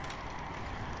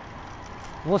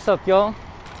What's up, y'all?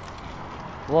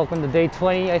 Welcome to day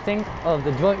 20, I think, of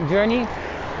the joint journey.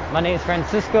 My name is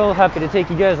Francisco. Happy to take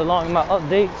you guys along in my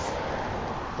updates.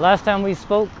 Last time we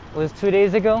spoke was 2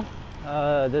 days ago,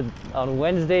 on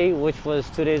Wednesday, which was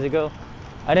 2 days ago.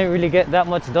 I didn't really get that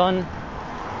much done,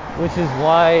 which is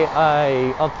why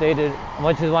I'm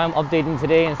updating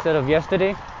today instead of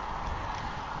yesterday.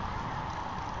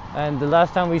 And the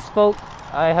last time we spoke,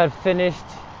 I had finished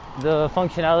the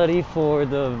functionality for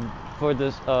the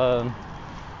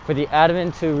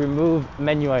admin to remove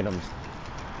menu items.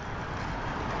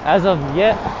 As of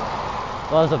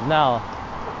now.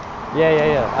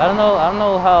 Yeah. I don't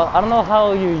know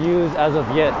how you use as of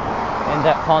yet in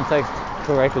that context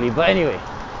correctly. But anyway,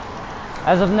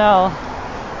 as of now,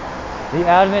 the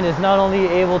admin is not only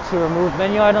able to remove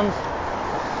menu items,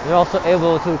 they're also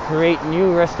able to create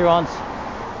new restaurants,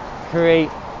 create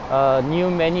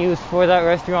new menus for that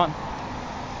restaurant,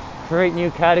 create new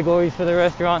categories for the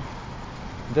restaurant,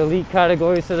 delete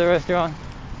categories for the restaurant,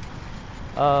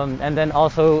 and then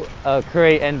also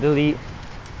create and delete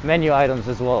menu items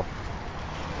as well.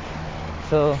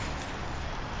 So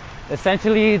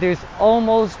essentially, there's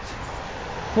almost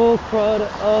full CRUD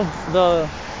of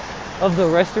the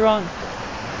restaurant,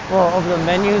 well, of the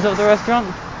menus of the restaurant.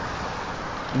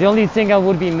 The only thing I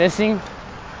would be missing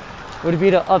would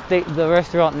be to update the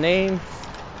restaurant name,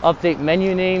 update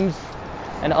menu names,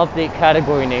 and update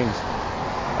category names.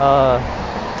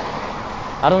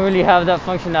 I don't really have that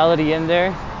functionality in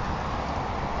there.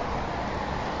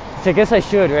 So I guess I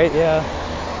should, right? Yeah.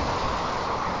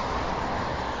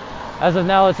 As of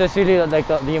now, it's just really like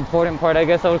the important part, I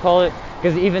guess I would call it.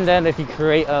 Because even then, if you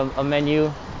create a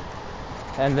menu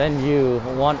and then you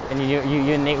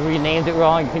renamed it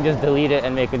wrong, you can just delete it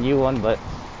and make a new one. But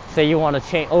say you want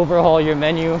to overhaul your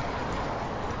menu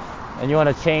and you want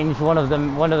to change one of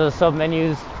the sub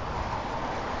menus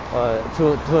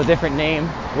to a different name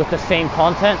with the same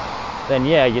content, then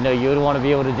yeah, you would want to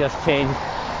be able to just change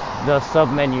the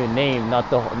sub menu name,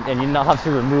 and you not have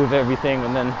to remove everything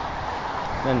and then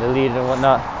delete it and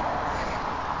whatnot.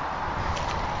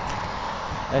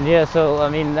 And yeah, so I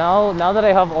mean, now that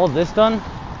I have all this done,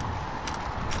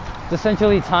 it's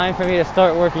essentially time for me to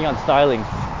start working on styling,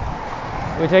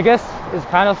 which I guess is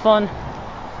kind of fun,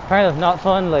 kind of not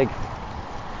fun. Like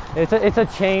it's a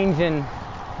change in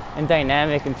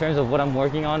dynamic in terms of what I'm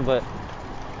working on, but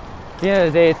at the end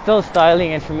of the day, it's still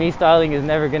styling, and for me, styling is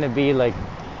never gonna be like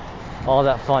all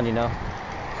that fun,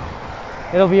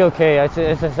 It'll be okay. It's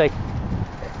just like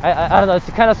I don't know. It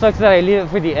kind of sucks that I leave it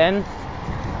for the end,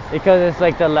 because it's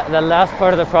like the last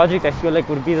part of the project. I feel like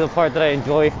would be the part that I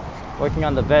enjoy working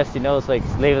on the best. It's like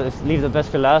leave the best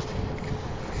for last.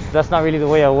 That's not really the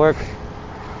way I work,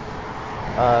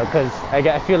 because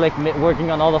I feel like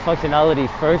working on all the functionality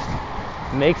first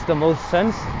makes the most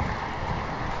sense.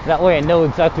 That way I know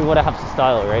exactly what I have to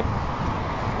style, right?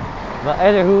 But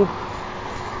either who,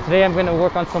 today I'm gonna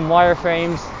work on some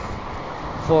wireframes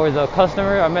for the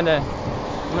customer. I'm gonna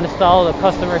style the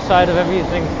customer side of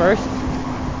everything first,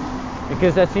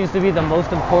 because that seems to be the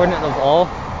most important of all,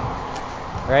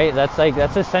 right?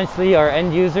 That's essentially our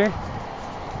end user.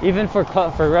 Even for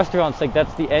restaurants, like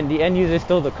that's the end user is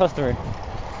still the customer.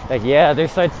 Like, yeah, their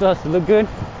site still has to look good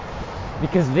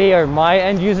because they are my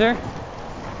end user,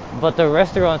 but the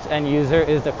restaurant's end user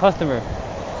is the customer.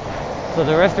 So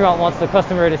the restaurant wants the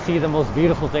customer to see the most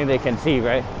beautiful thing they can see,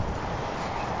 right?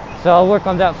 So I'll work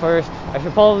on that first. I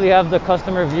should probably have the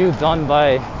customer view done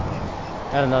by,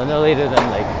 I don't know, no later than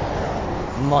like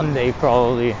Monday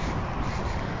probably.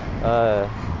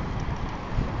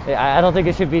 I don't think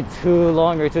it should be too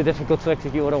long or too difficult to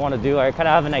execute what I want to do. I kind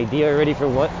of have an idea already for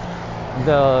what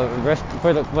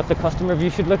what the customer view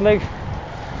should look like.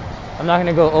 I'm not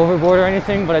gonna go overboard or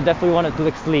anything, but I definitely want it to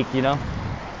look sleek.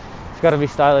 It's got to be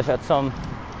stylish at some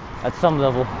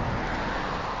level.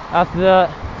 After that,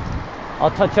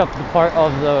 I'll touch up the part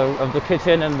of the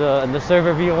kitchen and the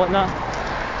server view and whatnot.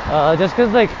 Just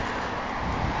because, like,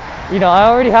 I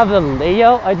already have the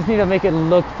layout. I just need to make it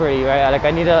look pretty, right? Like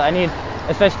I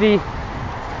especially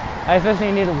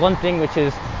need one thing, which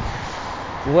is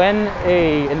when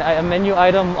a menu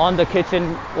item on the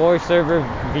kitchen or server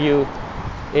view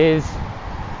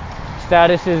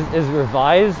status is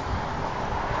revised,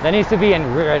 that needs to be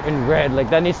in red. Like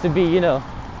that needs to be,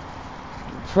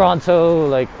 pronto,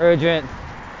 like urgent.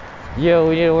 Yo,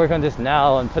 we need to work on this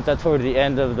now, and put that toward the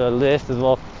end of the list as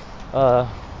well.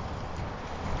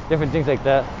 Different things like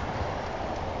that.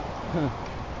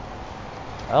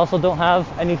 I also don't have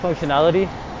any functionality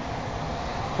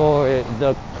for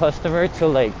the customer to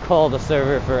like call the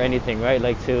server for anything, right?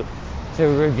 Like to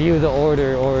review the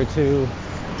order, or to,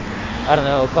 I don't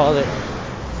know, call it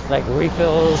like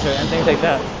refills and things like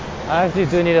that. I actually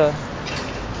do need to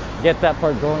get that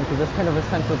part going because that's kind of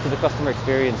essential to the customer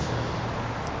experience.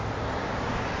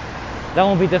 That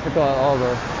won't be difficult at all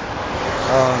though.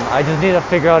 I just need to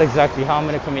figure out exactly how I'm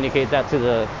going to communicate that to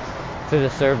the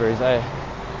servers.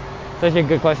 It's actually a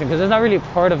good question because it's not really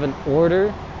part of an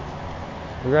order,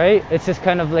 right? It's just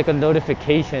kind of like a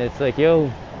notification. It's like,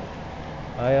 yo,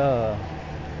 damn,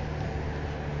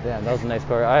 that was a nice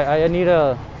car. I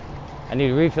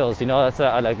need refills. You know, that's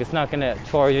like it's not gonna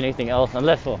charge anything else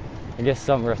unless, well, I guess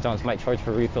some restaurants might charge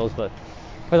for refills, but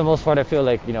for the most part, I feel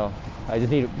like, you know, I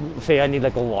just need, say I need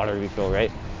like a water refill,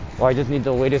 right? Or I just need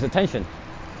the waiter's attention.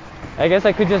 I guess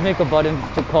I could just make a button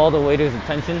to call the waiter's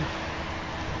attention,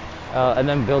 and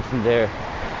then build from there.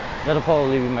 That'll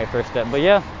probably be my first step. But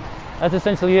yeah, that's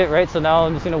essentially it, right? So now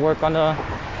I'm just gonna work on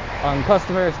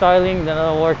customer styling, then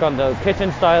I'll work on the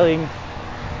kitchen styling,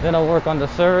 then I'll work on the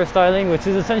server styling, which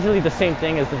is essentially the same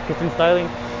thing as the kitchen styling.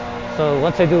 So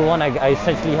once I do one, I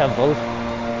essentially have both.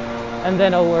 And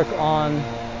then I'll work on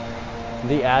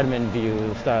the admin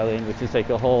view styling, which is like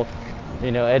a whole,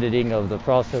 you know, editing of the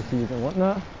processes and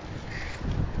whatnot.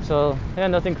 So yeah,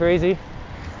 nothing crazy.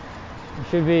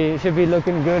 Should be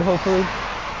looking good, hopefully.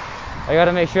 I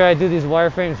gotta make sure I do these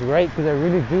wireframes right because I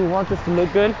really do want this to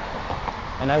look good,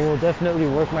 and I will definitely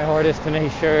work my hardest to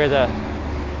make sure that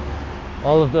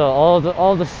all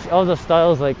the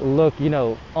styles like look, you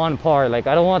know, on par. Like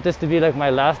I don't want this to be like my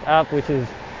last app, which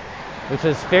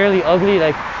is fairly ugly.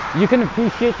 Like you can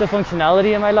appreciate the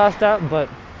functionality in my last app, but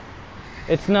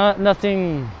it's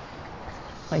nothing.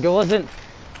 Like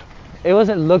it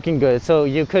wasn't looking good, so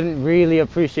you couldn't really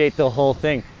appreciate the whole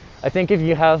thing. I think if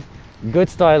you have good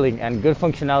styling and good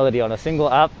functionality on a single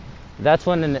app, that's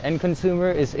when an end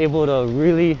consumer is able to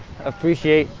really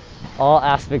appreciate all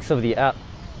aspects of the app.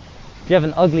 If you have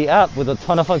an ugly app with a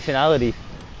ton of functionality,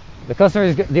 the customer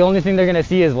is the only thing they're gonna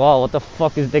see is, wow, what the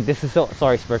fuck is like, this is so,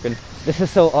 sorry Spurkin, this is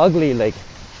so ugly, like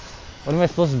what am I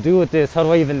supposed to do with this, how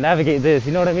do I even navigate this,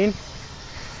 you know what I mean?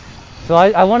 So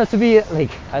I want it to be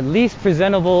like at least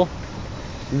presentable,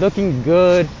 looking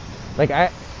good. Like I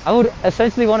would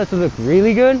essentially want it to look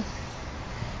really good.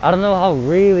 I don't know how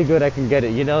really good I can get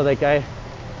it, you know, like I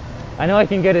know I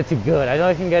can get it to good. I know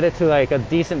I can get it to like a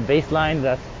decent baseline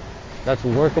that's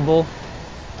workable.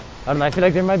 I don't know, I feel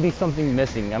like there might be something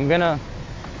missing. I'm gonna,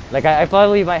 like I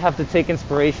probably might have to take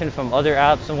inspiration from other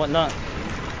apps and whatnot,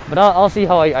 but I'll see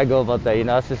how I go about that, you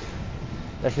know.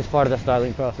 That's just part of the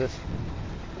styling process.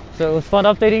 So it was fun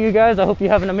updating you guys. I hope you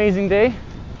have an amazing day.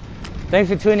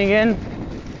 Thanks for tuning in,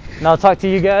 and I'll talk to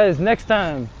you guys next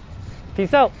time.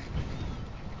 Peace out.